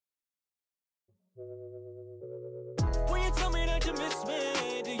When you tell me that you miss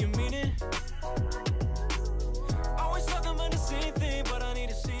me, do you mean it? Always talking about the same thing, but I need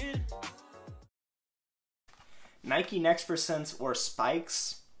to see it. Nike Next Percents or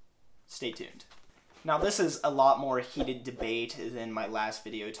spikes? Stay tuned. Now this is a lot more heated debate than my last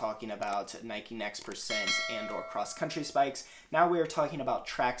video talking about Nike Next Percents and or cross-country spikes. Now we are talking about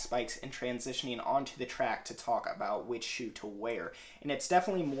track spikes and transitioning onto the track to talk about which shoe to wear. And it's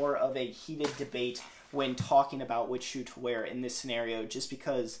definitely more of a heated debate when talking about which shoe to wear in this scenario, just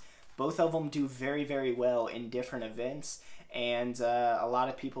because both of them do very, very well in different events, and a lot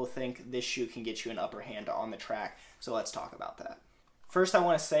of people think this shoe can get you an upper hand on the track. So let's talk about that. First, I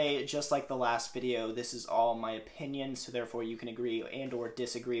want to say, just like the last video, this is all my opinion, so therefore you can agree and or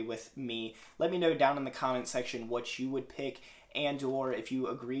disagree with me. Let me know down in the comment section what you would pick, and or if you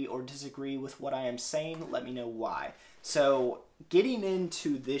agree or disagree with what I am saying, let me know why. So, getting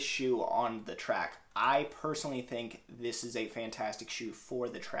into this shoe on the track, I personally think this is a fantastic shoe for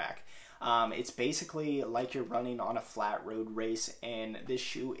the track. It's basically like you're running on a flat road race, and this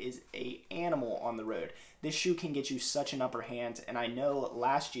shoe is an animal on the road. This shoe can get you such an upper hand, and I know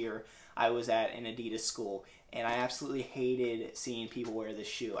last year I was at an Adidas school, and I absolutely hated seeing people wear this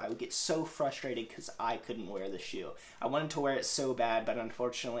shoe. I would get so frustrated because I couldn't wear the shoe. I wanted to wear it so bad, but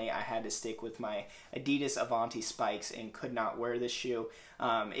unfortunately I had to stick with my Adidas Avanti spikes and could not wear this shoe.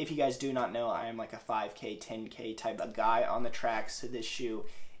 If you guys do not know, I am like a 5K, 10K type of guy on the track, so this shoe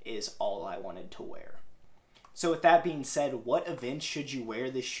is all I wanted to wear. So with that being said, what events should you wear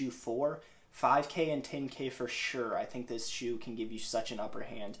this shoe for? 5K and 10K for sure. I think this shoe can give you such an upper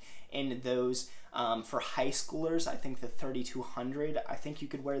hand in those. For high schoolers, I think the 3200, I think you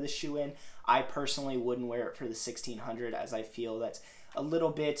could wear this shoe in. I personally wouldn't wear it for the 1600, as I feel that's a little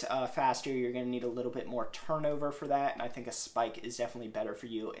bit faster. You're going to need a little bit more turnover for that, and I think a spike is definitely better for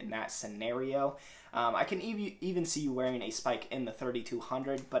you in that scenario. I can even see you wearing a spike in the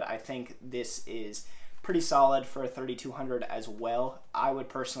 3200, but I think this is pretty solid for a 3200 as well. I would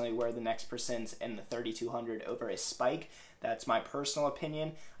personally wear the Next Percents in the 3200 over a spike. That's my personal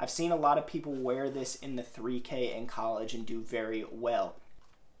opinion. I've seen a lot of people wear this in the 3K in college and do very well.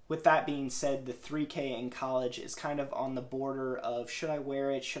 With that being said, the 3K in college is kind of on the border of should I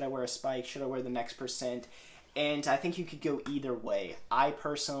wear it, should I wear a spike, should I wear the Next Percent, and I think you could go either way. I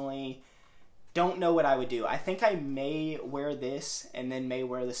personally don't know what I would do. I think I may wear this and then may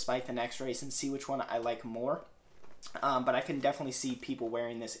wear the spike the next race and see which one I like more. But I can definitely see people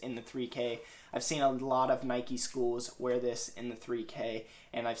wearing this in the 3K. I've seen a lot of Nike schools wear this in the 3K,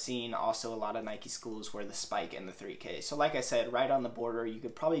 and I've seen also a lot of Nike schools wear the spike in the 3K. So like I said, right on the border, you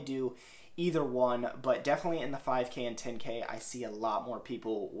could probably do either one, but definitely in the 5K and 10K, I see a lot more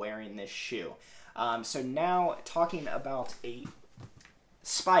people wearing this shoe. So now talking about a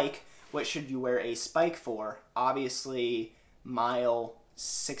spike, what should you wear a spike for? Obviously, mile,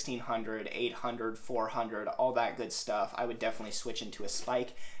 1600, 800, 400, all that good stuff. I would definitely switch into a spike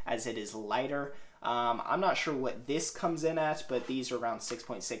as it is lighter. I'm not sure what this comes in at, but these are around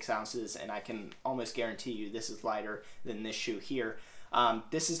 6.6 ounces, and I can almost guarantee you this is lighter than this shoe here.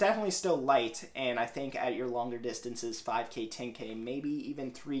 This is definitely still light, and I think at your longer distances, 5K, 10K, maybe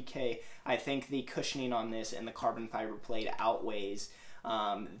even 3K, I think the cushioning on this and the carbon fiber plate outweighs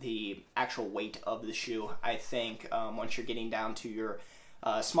the actual weight of the shoe. I think once you're getting down to your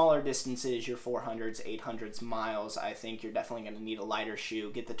smaller distances, your 400s, 800s, miles, I think you're definitely going to need a lighter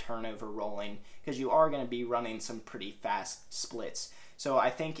shoe, get the turnover rolling, because you are going to be running some pretty fast splits. So I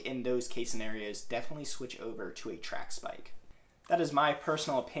think in those case scenarios, definitely switch over to a track spike. That is my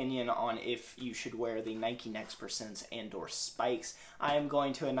personal opinion on if you should wear the Nike Next Percents and or spikes. I am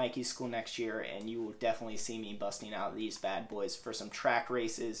going to a Nike school next year, and you will definitely see me busting out these bad boys for some track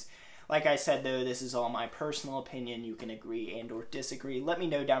races. Like I said though, this is all my personal opinion. You can agree and or disagree. Let me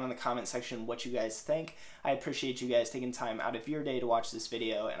know down in the comment section what you guys think. I appreciate you guys taking time out of your day to watch this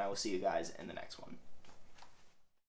video, and I will see you guys in the next one.